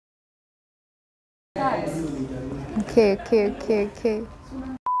Okay.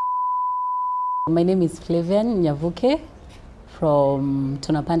 My name is Flavian Nyavuke from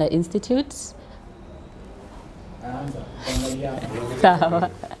Tunapanda Institute. Sawa.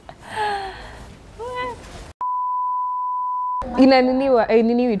 Inaniniwa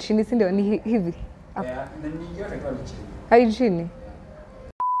chini, si ndio? Ni hivi. Hai chini.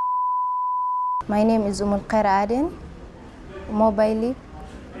 My name is Umulkhair Aden, mobile.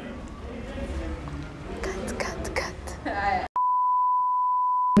 Cut.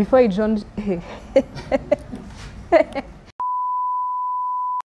 Before I joined,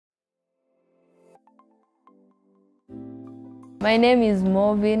 My name is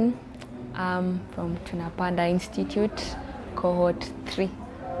Morvin. I'm from Tunapanda Institute, Cohort 3.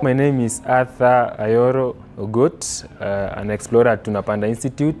 My name is Arthur Ayoro Ogot, an explorer at Tunapanda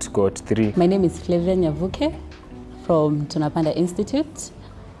Institute, Cohort 3. My name is Flavia Nyavuke from Tunapanda Institute,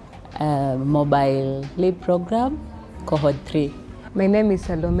 Mobile Lab Program, Cohort 3. My name is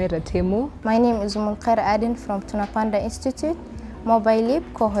Salome Ratemu. My name is Umulkhair Aden from Tunapanda Institute, Mobile Lab,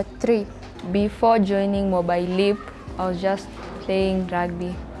 Cohort 3. Before joining Mobile Lab, I was just playing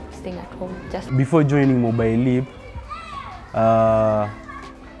rugby, staying at home. Before joining Mobile Lab,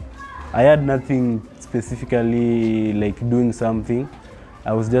 I had nothing specifically like doing something.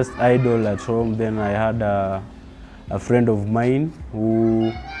 I was just idle at home. Then I had a friend of mine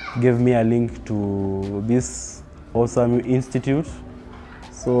who gave me a link to this awesome institute.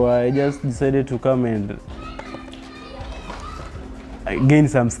 So I just decided to come and gain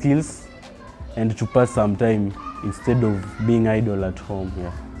some skills and to pass some time instead of being idle at home.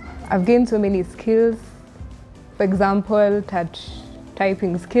 Yeah. I've gained so many skills. For example,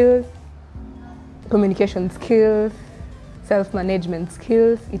 typing skills, communication skills, self-management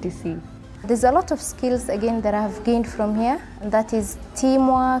skills, etc. There's a lot of skills again that I have gained from here, and that is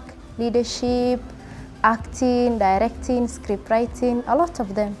teamwork, leadership, acting, directing, script writing, a lot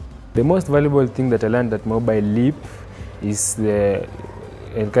of them. The most valuable thing that I learned at Mobile Leap is that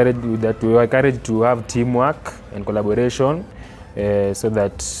we are encouraged to have teamwork and collaboration, so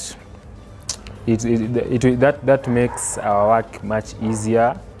that that makes our work much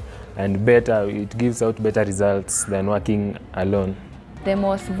easier and better. It gives out better results than working alone. The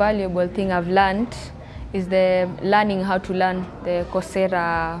most valuable thing I've learned is learning how to learn the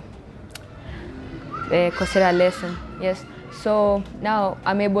Coursera lesson. Yes. So now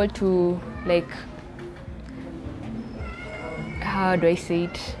I'm able to, like, how do I say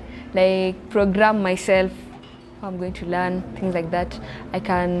it? Like, program myself how I'm going to learn, things like that. I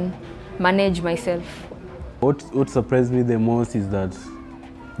can manage myself. What surprised me the most is that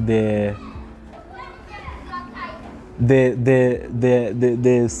the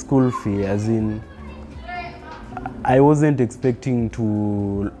school fee, as in, I wasn't expecting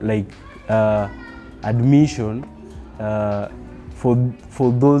to admission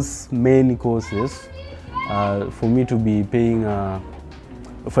for those many courses, for me to be paying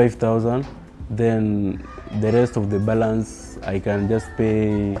 5,000. Then the rest of the balance I can just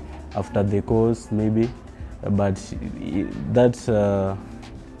pay after the course maybe, but that's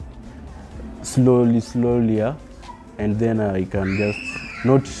slowly, yeah. And then I can just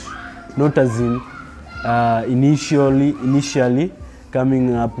not as in initially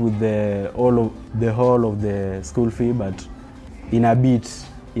coming up with the whole of the school fee, but in a bit,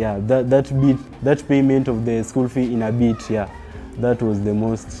 yeah. That payment of the school fee in a bit, yeah. That was the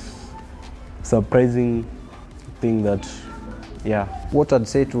most surprising thing that, yeah. What I'd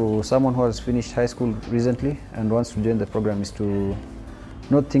say to someone who has finished high school recently and wants to join the program is to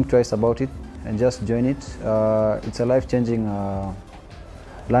not think twice about it and just join it. It's a life-changing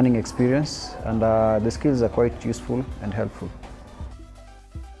learning experience, and the skills are quite useful and helpful.